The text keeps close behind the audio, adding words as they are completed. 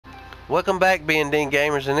Welcome back, B&D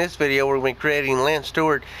Gamers. In this video, we're going to be creating Lance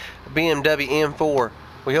Stewart BMW M4.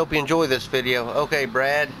 We hope you enjoy this video. Okay,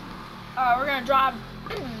 Brad. We're going to drive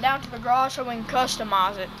down to the garage so we can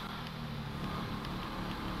customize it.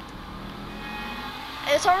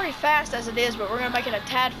 It's already fast as it is, but we're going to make it a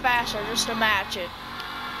tad faster just to match it.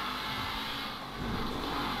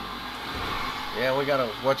 Yeah, we got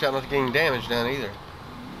to watch out not to get any damage done either.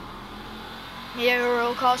 Yeah, or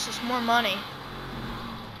it'll cost us more money.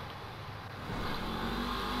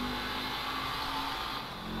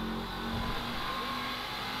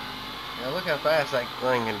 Yeah, look how fast that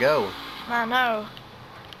thing can go. I know.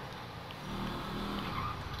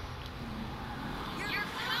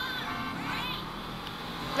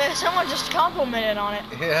 Yeah, someone just complimented on it.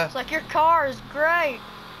 Yeah. It's like, your car is great.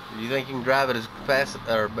 Do you think you can drive it as fast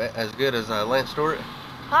or as good as Lance Stewart?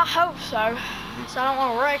 I hope so. So I don't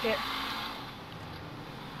want to wreck it.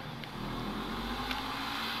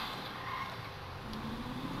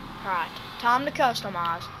 Alright, time to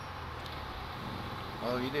customize.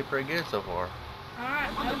 Oh, you did pretty good so far.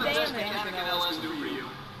 Alright, no damage.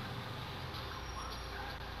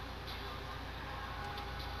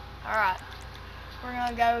 Alright, we're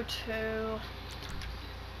gonna go to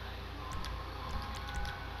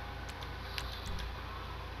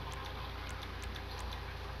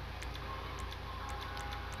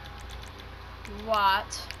white.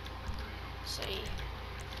 Let's see.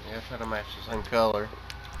 Yeah, try to match the same color.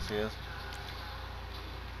 See this?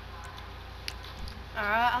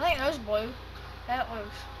 Alright, I think that's blue. That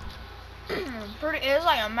looks pretty. It's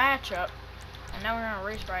like a matchup. And now we're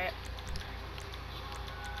gonna respray it.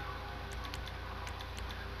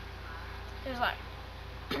 It's like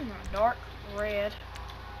dark red.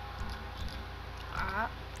 Alright.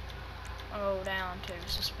 I'll go down to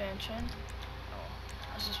suspension.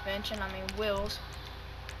 Oh, suspension, I mean wheels.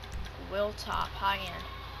 Wheel top, high end.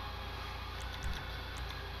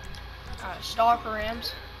 Alright, stock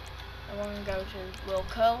rims. And we're gonna go to wheel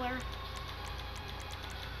color.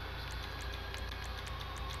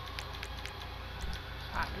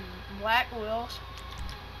 Alright, black wheels.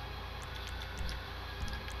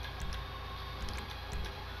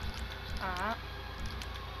 Alright.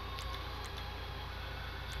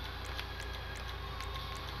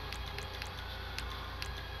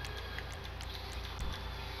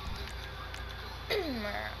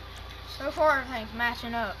 So far everything's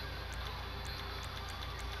matching up.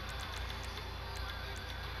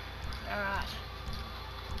 Alright.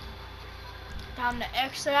 Time to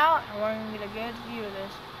exit out and we're gonna get a good view of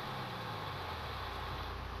this.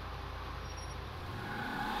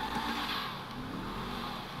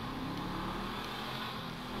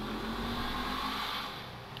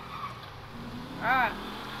 Alright.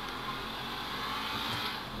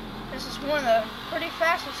 This is one of the pretty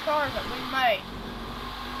fastest cars that we've made.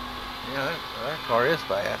 Yeah, that car is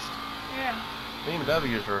fast. Yeah.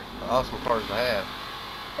 BMWs are awesome cars to have.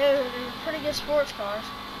 They're pretty good sports cars.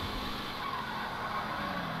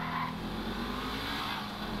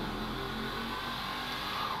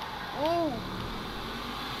 Ooh.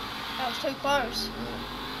 That was too close.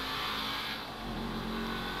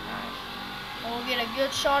 Alright. Well, we'll get a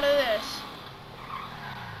good shot of this.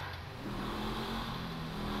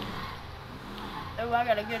 Oh, I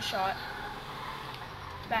got a good shot.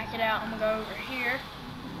 Back it out. I'm gonna go over here.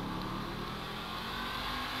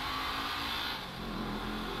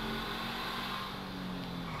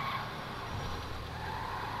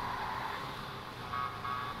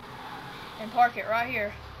 And park it right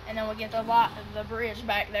here, and then we'll get the bridge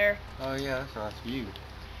back there. Oh yeah, that's a nice view.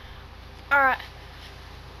 Alright.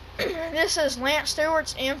 This is Lance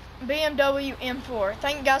Stewart's BMW M4.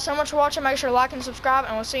 Thank you guys so much for watching. Make sure to like and subscribe,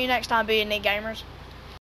 and we'll see you next time, B&D Gamers.